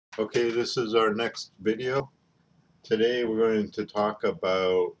Okay, this is our next video. Today we're going to talk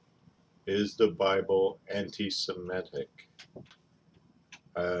about, is the Bible anti-Semitic?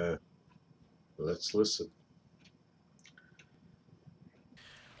 Let's listen.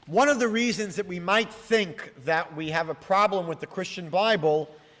 One of the reasons that we might think that we have a problem with the Christian Bible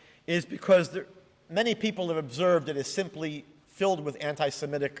is because many people have observed it is simply filled with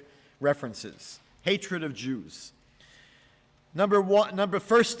anti-Semitic references, hatred of Jews.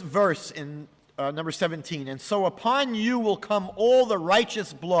 First verse in number 17, and so upon you will come all the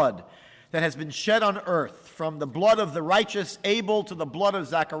righteous blood that has been shed on earth, from the blood of the righteous Abel to the blood of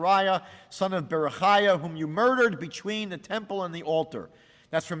Zechariah, son of Berechiah, whom you murdered between the temple and the altar.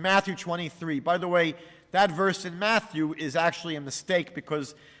 That's from Matthew 23. By the way, that verse in Matthew is actually a mistake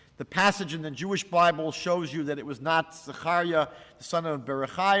because the passage in the Jewish Bible shows you that it was not Zechariah, the son of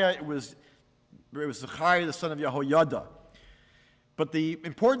Berechiah, it was Zechariah, the son of Jehoiada. But the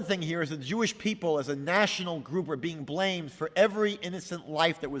important thing here is that the Jewish people as a national group are being blamed for every innocent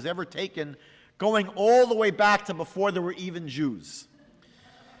life that was ever taken, going all the way back to before there were even Jews.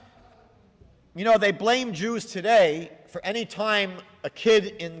 You know, they blame Jews today for any time a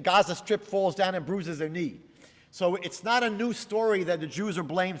kid in Gaza Strip falls down and bruises their knee. So it's not a new story that the Jews are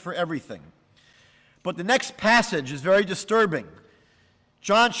blamed for everything. But the next passage is very disturbing.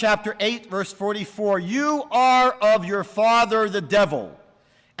 John chapter 8, verse 44, you are of your father the devil,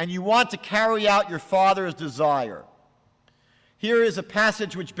 and you want to carry out your father's desire. Here is a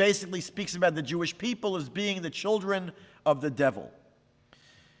passage which basically speaks about the Jewish people as being the children of the devil.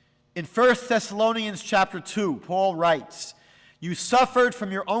 In 1 Thessalonians chapter 2, Paul writes, you suffered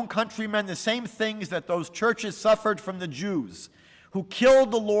from your own countrymen the same things that those churches suffered from the Jews, who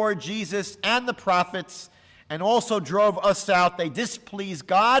killed the Lord Jesus and the prophets, and also drove us out. They displease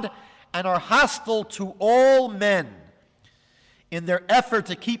God and are hostile to all men in their effort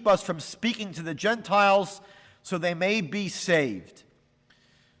to keep us from speaking to the Gentiles so they may be saved.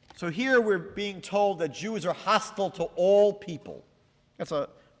 So here we're being told that Jews are hostile to all people. That's a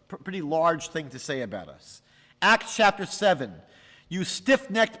pretty large thing to say about us. Acts chapter 7, you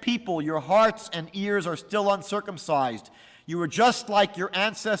stiff-necked people, your hearts and ears are still uncircumcised. You were just like your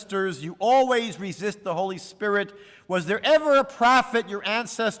ancestors. You always resist the Holy Spirit. Was there ever a prophet your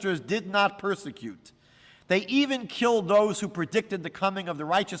ancestors did not persecute? They even killed those who predicted the coming of the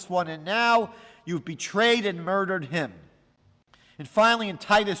righteous one, and now you've betrayed and murdered him. And finally, in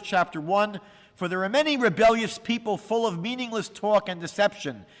Titus chapter 1, for there are many rebellious people full of meaningless talk and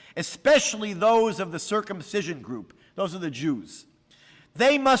deception, especially those of the circumcision group. Those are the Jews.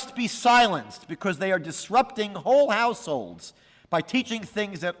 They must be silenced because they are disrupting whole households by teaching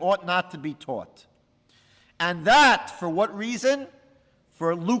things that ought not to be taught. And that, for what reason?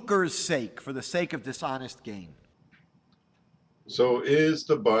 For lucre's sake, for the sake of dishonest gain. So is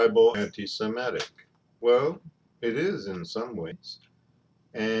the Bible anti-Semitic? Well, it is in some ways.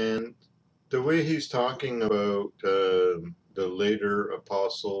 And the way he's talking about the later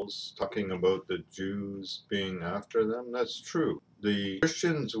apostles, talking about the Jews being after them, that's true. The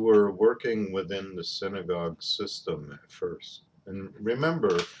Christians were working within the synagogue system at first. And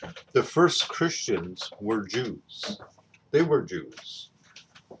remember, the first Christians were Jews. They were Jews.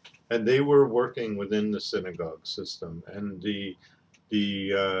 And they were working within the synagogue system. And the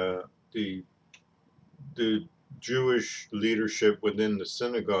Jewish leadership within the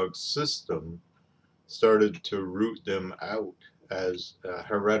synagogue system started to root them out as a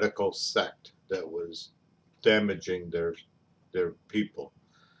heretical sect that was damaging their people.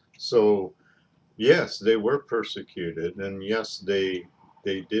 So yes, they were persecuted, and yes, they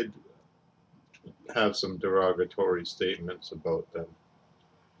did have some derogatory statements about them.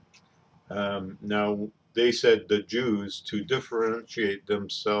 Now they said the Jews, to differentiate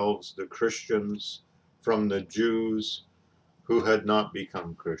themselves, the Christians, from the Jews who had not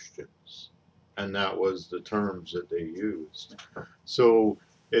become Christians. And that was the terms that they used. So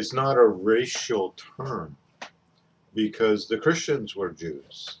it's not a racial term, because the Christians were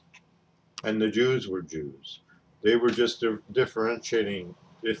Jews and the Jews were Jews. They were just differentiating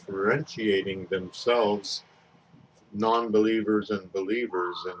themselves, non-believers and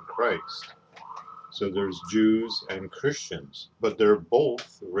believers in Christ. So there's Jews and Christians, but they're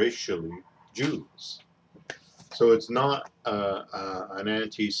both racially Jews. So it's not an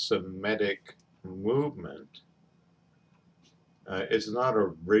anti-Semitic movement. It's not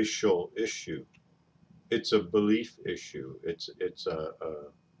a racial issue. It's a belief issue. It's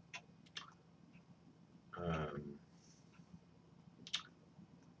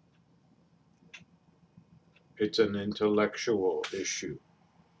an intellectual issue.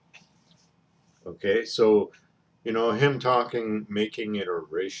 Okay, so You know, him talking, making it a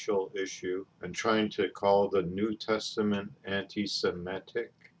racial issue and trying to call the New Testament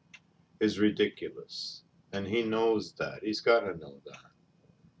anti-Semitic is ridiculous. And he knows that. He's got to know that.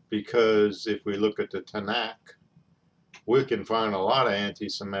 Because if we look at the Tanakh, we can find a lot of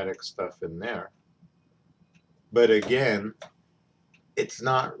anti-Semitic stuff in there. But again, it's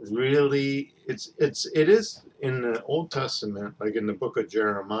not really, it is in the Old Testament, like in the book of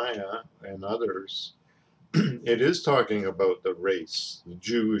Jeremiah and others, it is talking about the race, the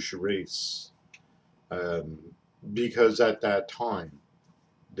Jewish race, um, because at that time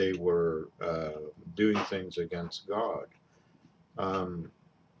they were doing things against God. Um,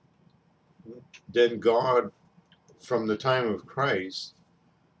 then God, from the time of Christ,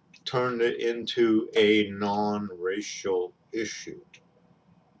 turned it into a non-racial issue.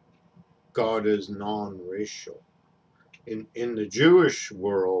 God is non-racial. In the Jewish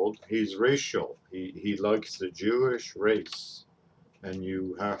world, he's racial. He likes the Jewish race, and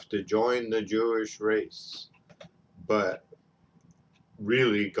you have to join the Jewish race. But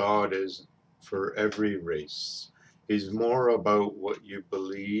really, God is for every race. He's more about what you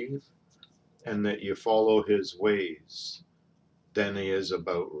believe and that you follow his ways than he is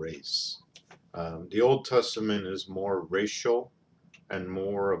about race. The Old Testament is more racial and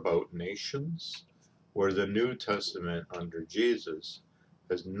more about nations, where the New Testament under Jesus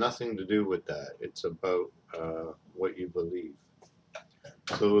has nothing to do with that. It's about what you believe.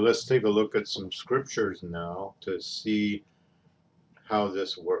 So let's take a look at some scriptures now to see how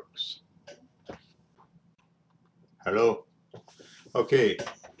this works. Hello? Okay,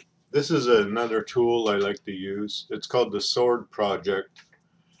 this is another tool I like to use. It's called the Sword Project.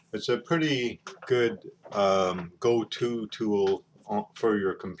 It's a pretty good go-to tool for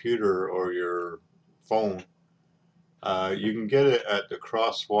your computer or your phone. You can get it at the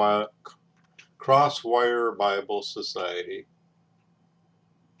Crosswire Bible Society.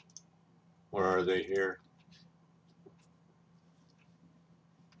 Where are they here?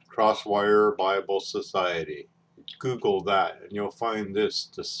 Crosswire Bible Society. Google that and you'll find this,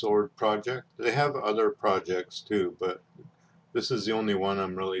 the Sword Project. They have other projects too, but this is the only one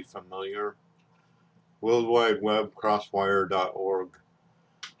I'm really familiar. World Wide Web, crosswire.org.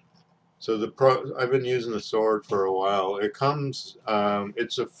 So I've been using the Sword for a while. It comes,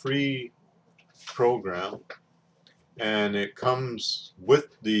 it's a free program, and it comes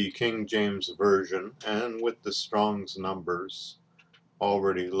with the King James Version and with the Strong's numbers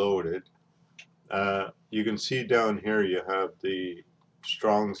already loaded. You can see down here you have the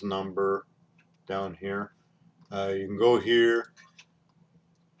Strong's number down here. You can go here,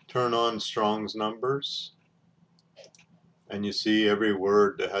 turn on Strong's numbers, and you see every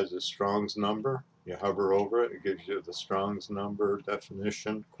word that has a Strong's number. You hover over it, it gives you the Strong's number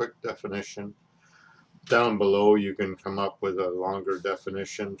definition, quick definition. Down below you can come up with a longer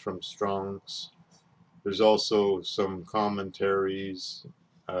definition from Strong's. There's also some commentaries,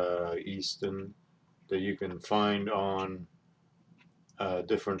 Easton, that you can find on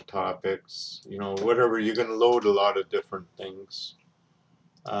different topics. You know, whatever, you can load a lot of different things.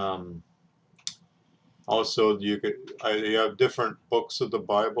 Also, you have different books of the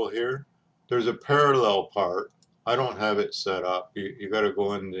Bible here. There's a parallel part. I don't have it set up. You got to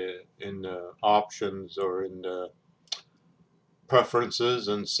go in the options or in the preferences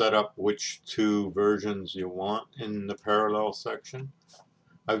and set up which two versions you want in the parallel section.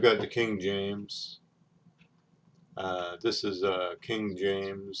 I've got the King James. This is King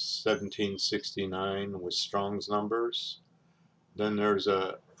James 1769 with Strong's numbers. Then there's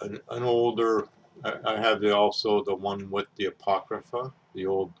an older, I have also the one with the Apocrypha, the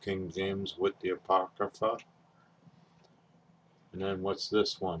old King James with the Apocrypha. And then what's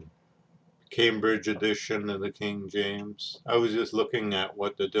this one? Cambridge edition of the King James. I was just looking at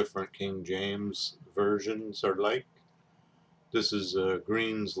what the different King James versions are like. This is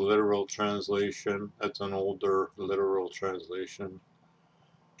Green's literal translation. That's an older literal translation.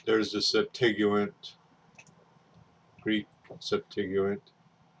 There's the Septuagint, Greek Septuagint.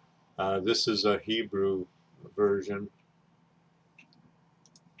 This is a Hebrew version,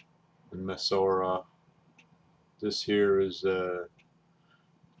 and Masorah. This here is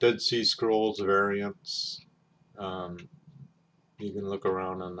Dead Sea Scrolls variants. You can look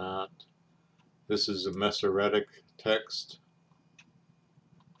around on that. This is a Masoretic text.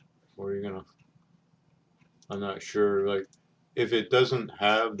 Where you're gonna, I'm not sure. Like, if it doesn't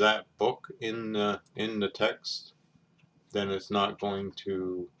have that book in the text, then it's not going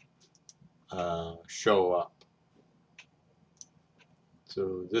to show up.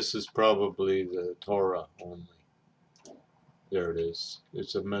 So this is probably the Torah only. There it is.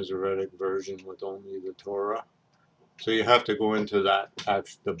 It's a Masoretic version with only the Torah. So you have to go into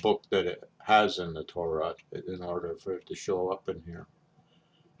the book that it has in the Torah in order for it to show up in here.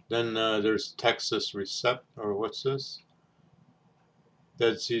 Then there's Texas Recept, or what's this?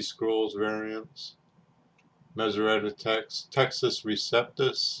 Dead Sea Scrolls variants. Masoretic text, Texas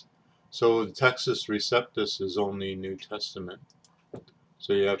Receptus. So the Texas Receptus is only New Testament.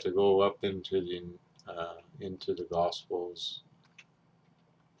 So you have to go up into the Gospels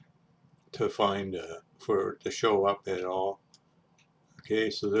to find for it to show up at all. Okay,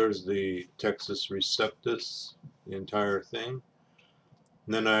 so there's the Texas Receptus, the entire thing.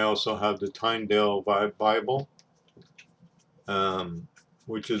 And then I also have the Tyndale Bible,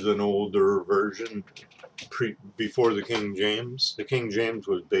 which is an older version before the King James. The King James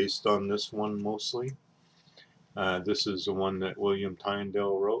was based on this one mostly. This is the one that William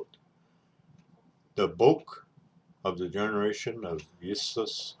Tyndale wrote. The Book of the Generation of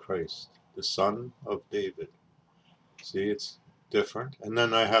Jesus Christ, the Son of David. See, it's different. And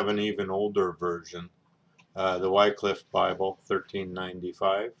then I have an even older version, the Wycliffe Bible,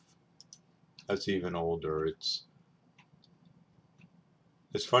 1395. That's even older. It's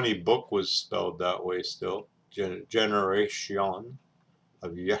funny, book was spelled that way still. Generation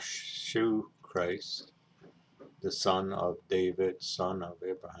of Yeshu Christ, the son of David, son of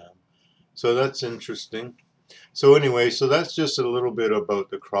Abraham. So that's interesting. So anyway, so that's just a little bit about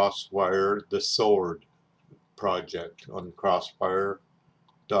the Crosswire, the Sword project on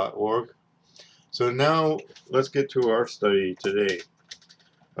crosswire.org. So now let's get to our study today.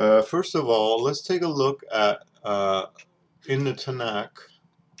 First of all, let's take a look at in the Tanakh.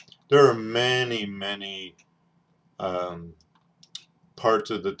 There are many, many parts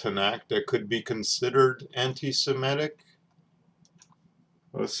of the Tanakh that could be considered anti-Semitic.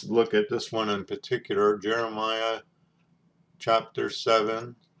 Let's look at this one in particular, Jeremiah chapter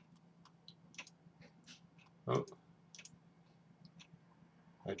 7. Oh,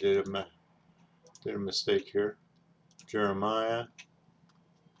 I did a mistake here. Jeremiah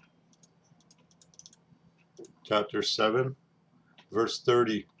chapter 7, verse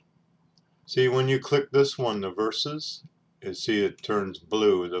 30. See, when you click this one, the verses, you see it turns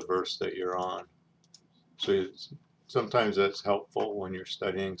blue, the verse that you're on. So sometimes that's helpful when you're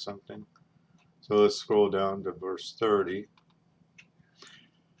studying something. So let's scroll down to verse 30.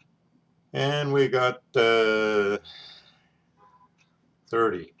 And we got 30.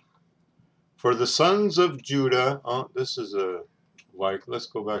 For the sons of Judah, oh, this is let's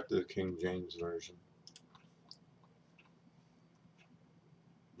go back to the King James Version.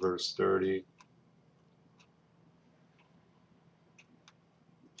 Verse 30.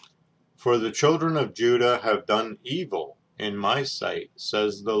 For the children of Judah have done evil in my sight,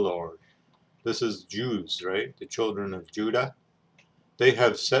 says the Lord. This is Jews, right? The children of Judah. They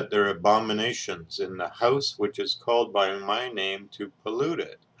have set their abominations in the house which is called by my name to pollute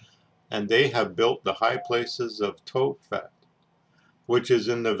it. And they have built the high places of Tophet, which is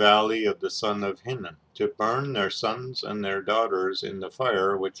in the valley of the son of Hinnom, to burn their sons and their daughters in the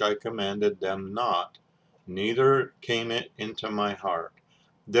fire which I commanded them not, neither came it into my heart.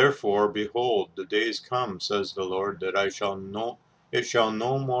 Therefore, behold, the days come, says the Lord, that it shall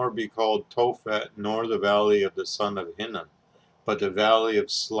no more be called Tophet, nor the valley of the son of Hinnom, but the valley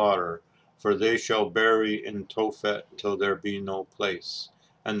of slaughter, for they shall bury in Tophet till there be no place.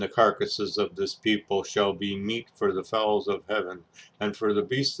 And the carcasses of this people shall be meat for the fowls of heaven, and for the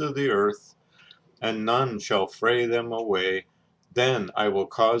beasts of the earth, and none shall fray them away. Then I will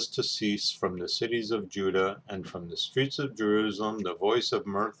cause to cease from the cities of Judah, and from the streets of Jerusalem, the voice of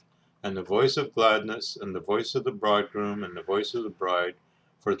mirth, and the voice of gladness, and the voice of the bridegroom, and the voice of the bride,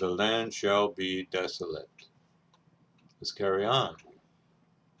 for the land shall be desolate. Let's carry on.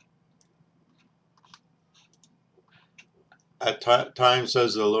 At times,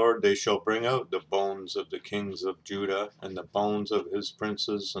 says the Lord, they shall bring out the bones of the kings of Judah, and the bones of his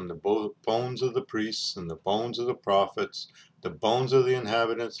princes, and the bones of the priests, and the bones of the prophets, the bones of the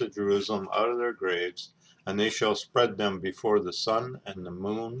inhabitants of Jerusalem out of their graves, and they shall spread them before the sun and the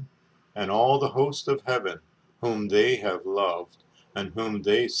moon, and all the host of heaven, whom they have loved, and whom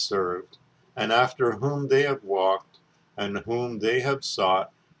they served, and after whom they have walked, and whom they have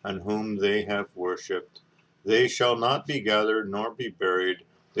sought, and whom they have worshipped. They shall not be gathered nor be buried.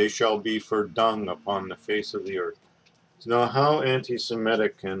 They shall be for dung upon the face of the earth. So now, how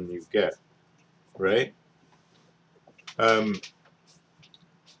anti-Semitic can you get, right?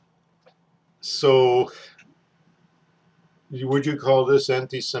 So, would you call this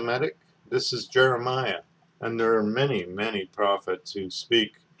anti-Semitic? This is Jeremiah, and there are many, many prophets who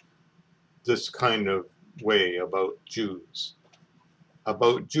speak this kind of way about Jews,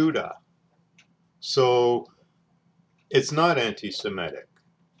 about Judah. So, it's not anti-Semitic,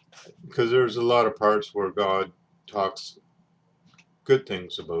 because there's a lot of parts where God talks good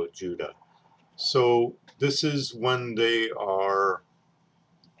things about Judah. So this is when they are,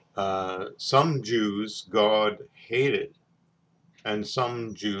 some Jews God hated, and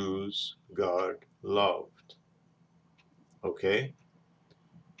some Jews God loved. Okay?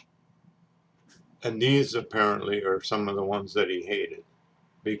 And these apparently are some of the ones that he hated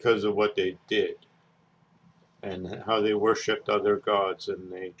because of what they did and how they worshipped other gods,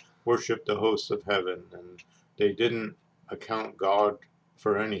 and they worshipped the hosts of heaven, and they didn't account God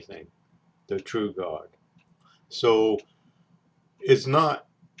for anything, the true God. So it's not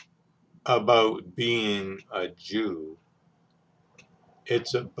about being a Jew,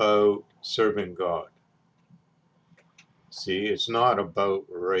 it's about serving God. See, it's not about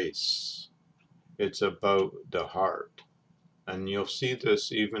race, it's about the heart. And you'll see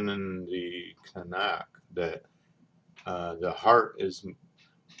this even in the Tanakh, that the heart is,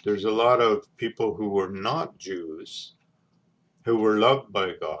 there's a lot of people who were not Jews who were loved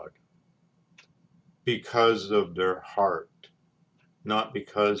by God because of their heart, not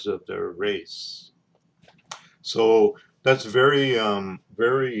because of their race. So that's very,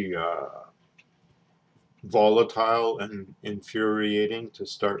 very volatile and infuriating to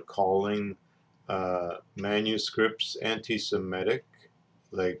start calling manuscripts anti-Semitic,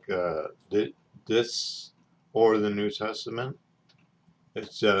 like this or the New Testament.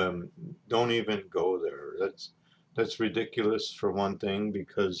 It's don't even go there. That's ridiculous for one thing,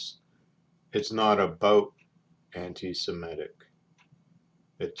 because it's not about anti-Semitic.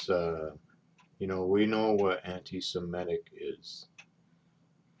 It's we know what anti-Semitic is,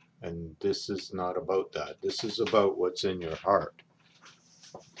 and this is not about that. This is about what's in your heart.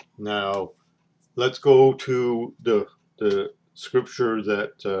 Now, let's go to the scripture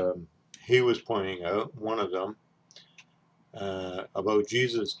that he was pointing out. One of them about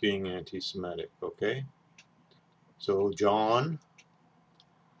Jesus being anti-Semitic. Okay, so John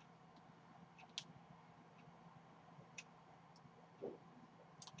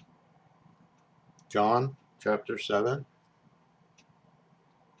chapter 7,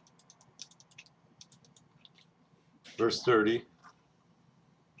 verse 30.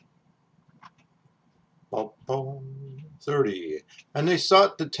 30. And they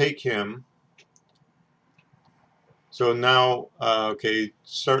sought to take him. So now, okay,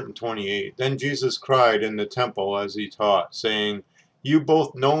 starting 28. Then Jesus cried in the temple as he taught, saying, "You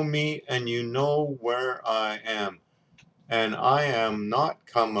both know me, and you know where I am. And I am not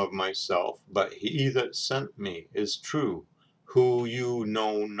come of myself, but he that sent me is true, who you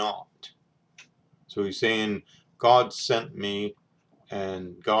know not." So he's saying, God sent me,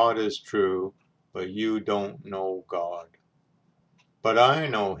 and God is true, but you don't know God. But I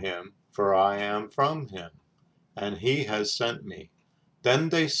know him, for I am from him, and he has sent me. Then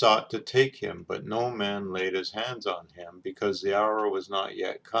they sought to take him, but no man laid his hands on him, because the hour was not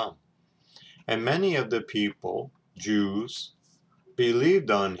yet come. And many of the people, Jews,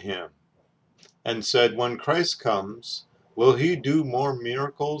 believed on him, and said, When Christ comes, will he do more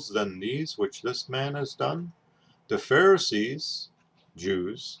miracles than these which this man has done? The Pharisees,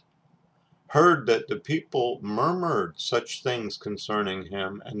 Jews, heard that the people murmured such things concerning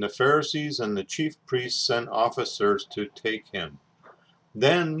him, and the Pharisees and the chief priests sent officers to take him.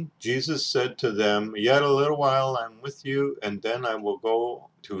 Then Jesus said to them, Yet a little while I am with you, and then I will go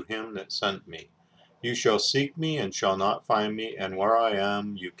to him that sent me. You shall seek me, and shall not find me, and where I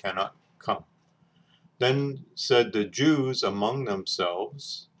am you cannot come. Then said the Jews among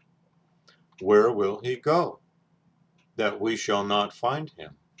themselves, Where will he go, that we shall not find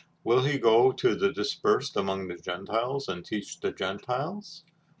him? Will he go to the dispersed among the Gentiles, and teach the Gentiles?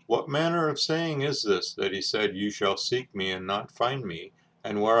 What manner of saying is this, that he said, You shall seek me and not find me,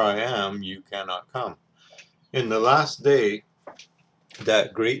 and where I am you cannot come? In the last day,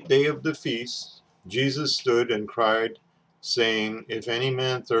 that great day of the feast, Jesus stood and cried, saying, If any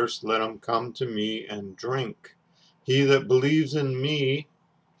man thirst, let him come to me and drink. He that believes in me,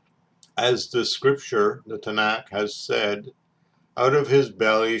 as the scripture, the Tanakh, has said, out of his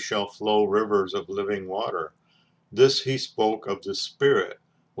belly shall flow rivers of living water. This he spoke of the Spirit,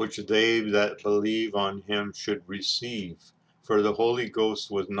 which they that believe on him should receive. For the Holy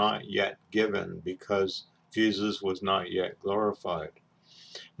Ghost was not yet given, because Jesus was not yet glorified.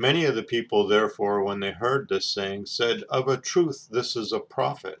 Many of the people, therefore, when they heard this saying, said, Of a truth, this is a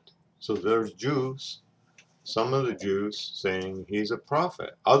prophet. So there's Jews, some of the Jews saying he's a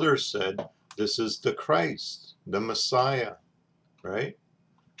prophet. Others said, This is the Christ, the Messiah, right?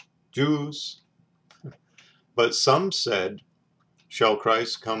 Jews. But some said, Shall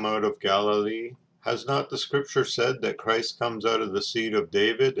Christ come out of Galilee? Has not the scripture said that Christ comes out of the seed of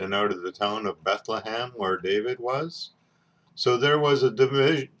David and out of the town of Bethlehem where David was? So there was a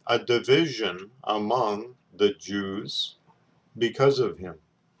division among the Jews because of him.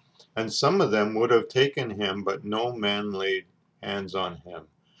 And some of them would have taken him, but no man laid hands on him.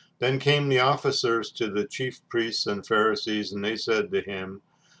 Then came the officers to the chief priests and Pharisees, and they said to him,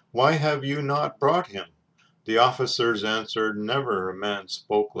 Why have you not brought him? The officers answered, Never a man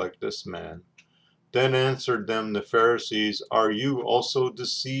spoke like this man. Then answered them the Pharisees, Are you also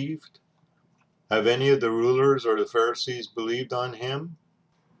deceived? Have any of the rulers or the Pharisees believed on him?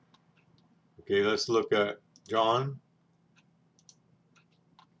 Okay, let's look at John.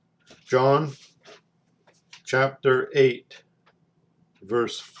 John chapter 8,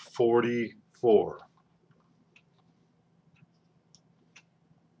 verse 44.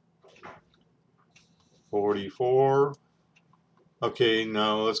 44. Okay,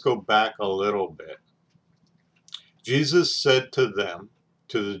 now let's go back a little bit. Jesus said to them,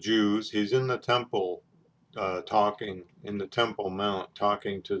 to the Jews, he's in the temple talking, in the Temple Mount,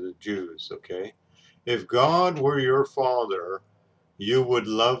 talking to the Jews, okay? If God were your father, you would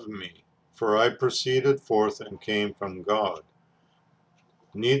love me, for I proceeded forth and came from God.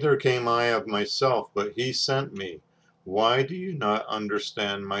 Neither came I of myself, but he sent me. Why do you not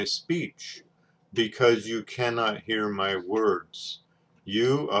understand my speech? Because you cannot hear my words.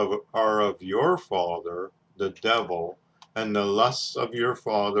 You are of your father, the devil, and the lusts of your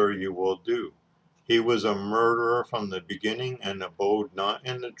father you will do. He was a murderer from the beginning and abode not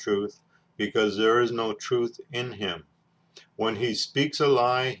in the truth, because there is no truth in him. When he speaks a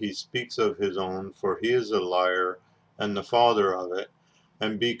lie, he speaks of his own, for he is a liar and the father of it.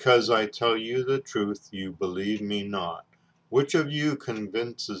 And because I tell you the truth, you believe me not. Which of you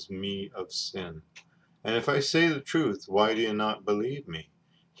convinces me of sin? And if I say the truth, why do you not believe me?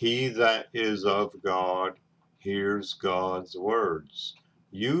 He that is of God hears God's words.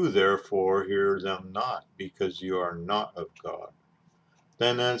 You therefore hear them not, because you are not of God.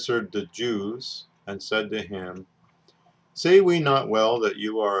 Then answered the Jews and said to him, Say we not well that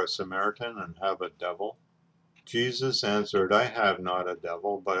you are a Samaritan and have a devil? Jesus answered, I have not a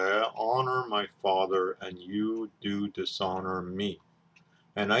devil, but I honor my Father, and you do dishonor me.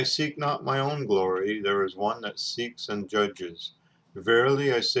 And I seek not my own glory, there is one that seeks and judges.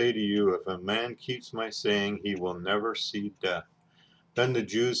 Verily I say to you, if a man keeps my saying, he will never see death. Then the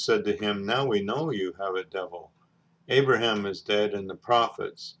Jews said to him, Now we know you have a devil. Abraham is dead, and the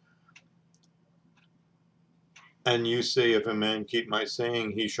prophets. And you say, If a man keep my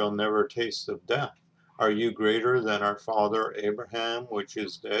saying, he shall never taste of death. Are you greater than our father Abraham, which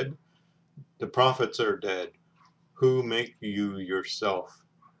is dead? The prophets are dead. Who make you yourself?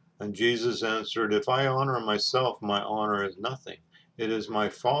 And Jesus answered, If I honor myself, my honor is nothing. It is my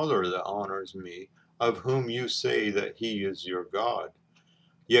Father that honors me, of whom you say that he is your God.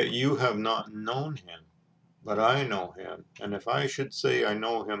 Yet you have not known him, but I know him. And if I should say I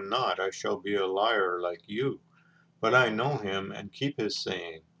know him not, I shall be a liar like you. But I know him and keep his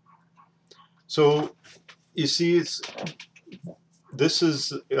saying. So you see, this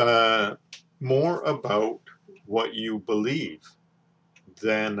is more about what you believe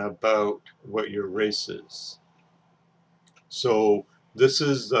than about what your race is. So this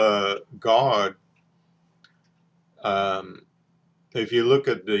is God. If you look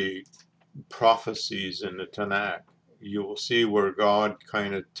at the prophecies in the Tanakh, you will see where God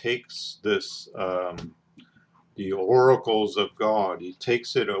kind of takes this, the oracles of God, he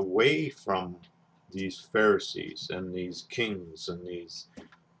takes it away from these Pharisees and these kings and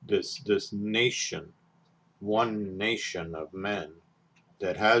this nation, one nation of men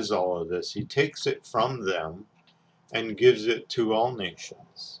that has all of this. He takes it from them and gives it to all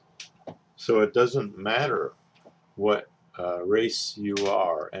nations. So it doesn't matter what race you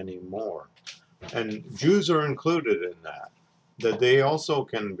are anymore. And Jews are included in that they also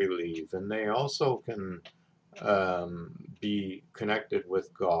can believe and they also can be connected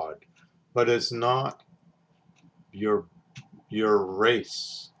with God. But it's not your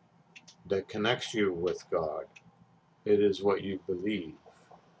race that connects you with God. It is what you believe.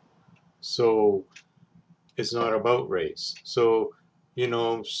 So it's not about race. So,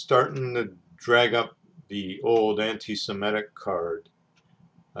 starting to drag up the old anti-Semitic card,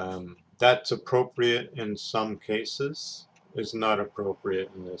 that's appropriate in some cases. It's not appropriate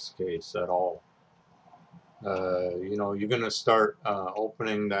in this case at all. You're going to start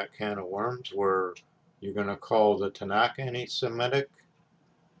opening that can of worms where you're going to call the Tanakh anti-Semitic.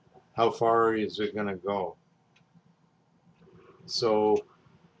 How far is it going to go? So,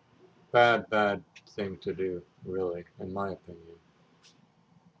 bad thing to do, really, in my opinion.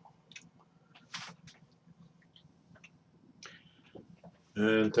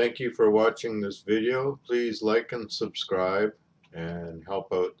 And thank you for watching this video. Please like and subscribe and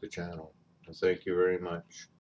help out the channel. Thank you very much.